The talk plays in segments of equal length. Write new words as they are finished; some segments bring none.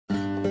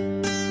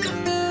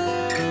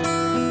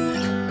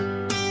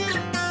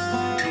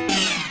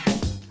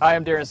Hi,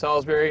 I'm Darren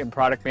Salisbury. I'm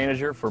product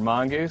manager for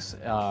Mongoose.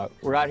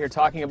 We're out here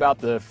talking about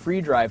the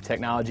FreeDrive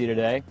technology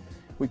today.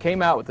 We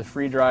came out with the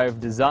FreeDrive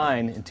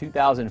design in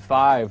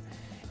 2005,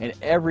 and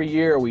every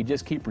year we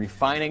just keep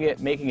refining it,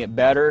 making it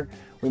better.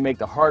 We make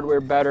the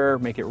hardware better,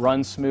 make it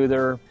run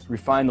smoother,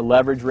 refine the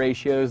leverage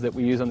ratios that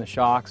we use on the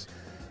shocks.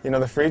 You know,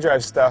 the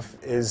FreeDrive stuff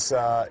is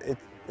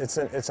it's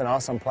an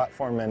awesome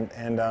platform,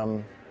 and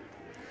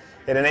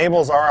it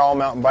enables our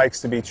all-mountain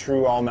bikes to be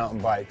true all-mountain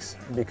bikes,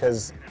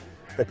 because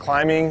the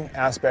climbing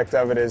aspect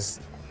of it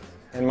is,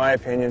 in my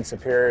opinion,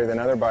 superior than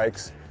other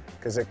bikes,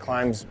 because it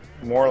climbs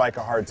more like a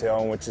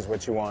hardtail, which is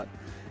what you want.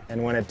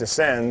 And when it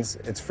descends,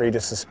 it's free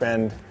to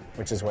suspend,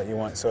 which is what you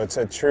want. So it's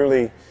a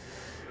truly,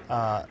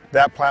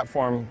 that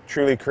platform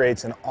truly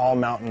creates an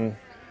all-mountain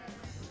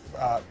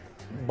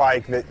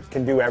bike that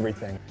can do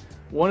everything.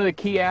 One of the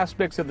key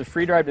aspects of the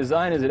FreeDrive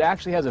design is it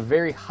actually has a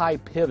very high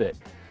pivot.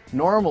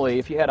 Normally,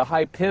 if you had a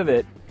high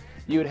pivot,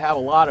 you would have a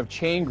lot of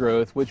chain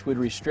growth, which would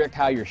restrict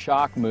how your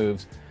shock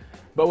moves.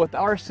 But with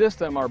our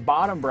system, our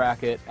bottom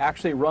bracket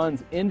actually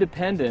runs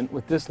independent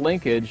with this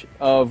linkage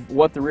of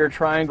what the rear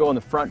triangle and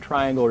the front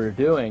triangle are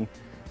doing,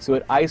 so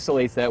it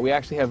isolates that. We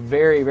actually have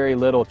very, very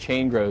little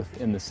chain growth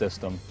in the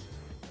system.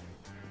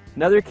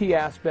 Another key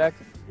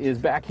aspect is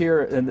back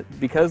here, and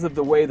because of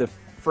the way the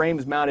frame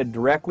is mounted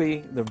directly,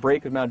 the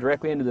brake is mounted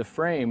directly into the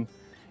frame,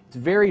 it's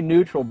very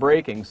neutral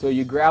braking, so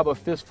you grab a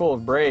fistful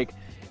of brake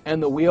and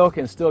the wheel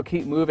can still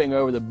keep moving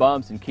over the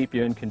bumps and keep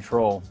you in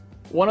control.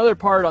 One other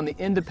part on the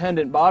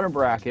independent bottom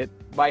bracket,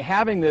 by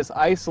having this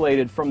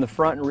isolated from the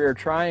front and rear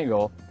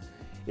triangle,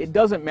 it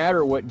doesn't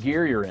matter what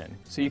gear you're in.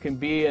 So you can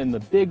be in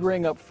the big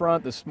ring up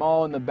front, the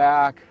small in the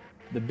back,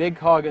 the big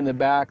hog in the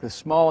back, the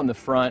small in the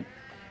front,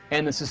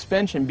 and the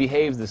suspension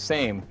behaves the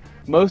same.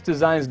 Most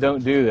designs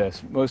don't do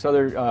this. Most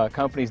other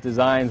companies'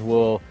 designs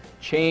will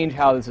change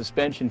how the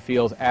suspension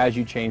feels as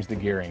you change the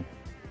gearing.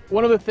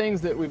 One of the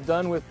things that we've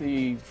done with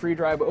the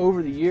FreeDrive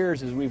over the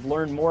years is we've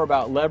learned more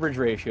about leverage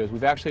ratios.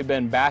 We've actually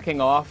been backing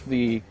off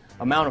the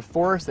amount of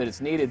force that it's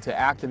needed to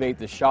activate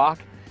the shock,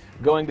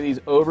 going to these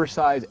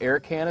oversized air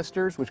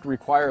canisters, which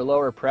require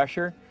lower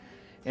pressure.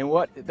 And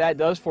what that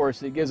does for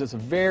us, it gives us a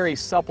very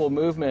supple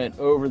movement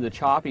over the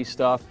choppy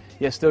stuff,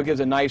 yet still gives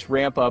a nice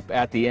ramp up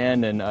at the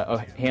end and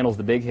handles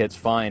the big hits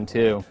fine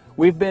too.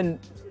 We've been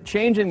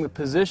changing the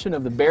position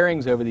of the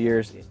bearings over the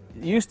years. It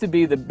used to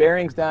be the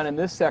bearings down in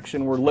this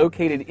section were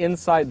located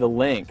inside the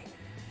link,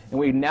 and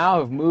we now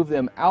have moved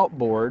them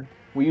outboard.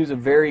 We use a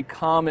very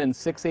common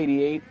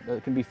 688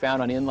 that can be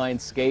found on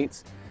inline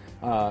skates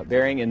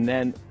bearing, and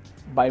then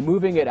by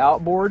moving it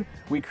outboard,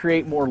 we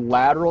create more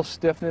lateral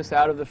stiffness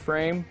out of the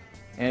frame,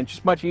 and it's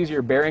just much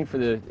easier bearing for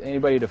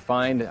anybody to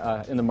find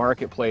in the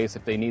marketplace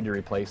if they need to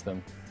replace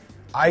them.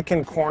 I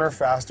can corner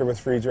faster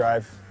with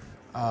FreeDrive.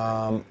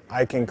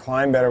 I can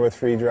climb better with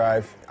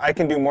FreeDrive. I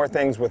can do more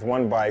things with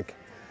one bike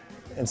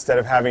instead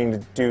of having to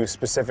do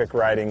specific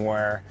riding,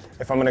 where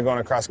if I'm going to go on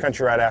a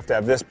cross-country ride, I have to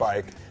have this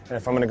bike, and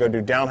if I'm going to go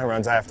do downhill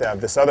runs, I have to have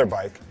this other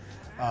bike.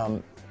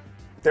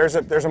 There's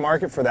a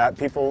market for that.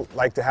 People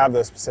like to have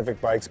those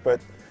specific bikes,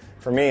 but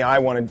for me, I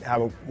want to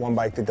have one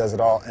bike that does it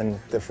all, and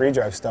the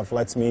FreeDrive stuff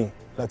lets me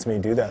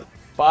do that.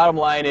 Bottom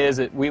line is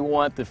that we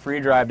want the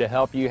FreeDrive to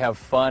help you have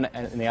fun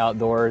in the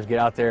outdoors, get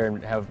out there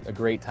and have a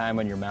great time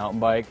on your mountain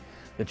bike.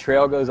 The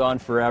trail goes on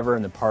forever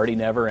and the party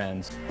never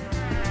ends.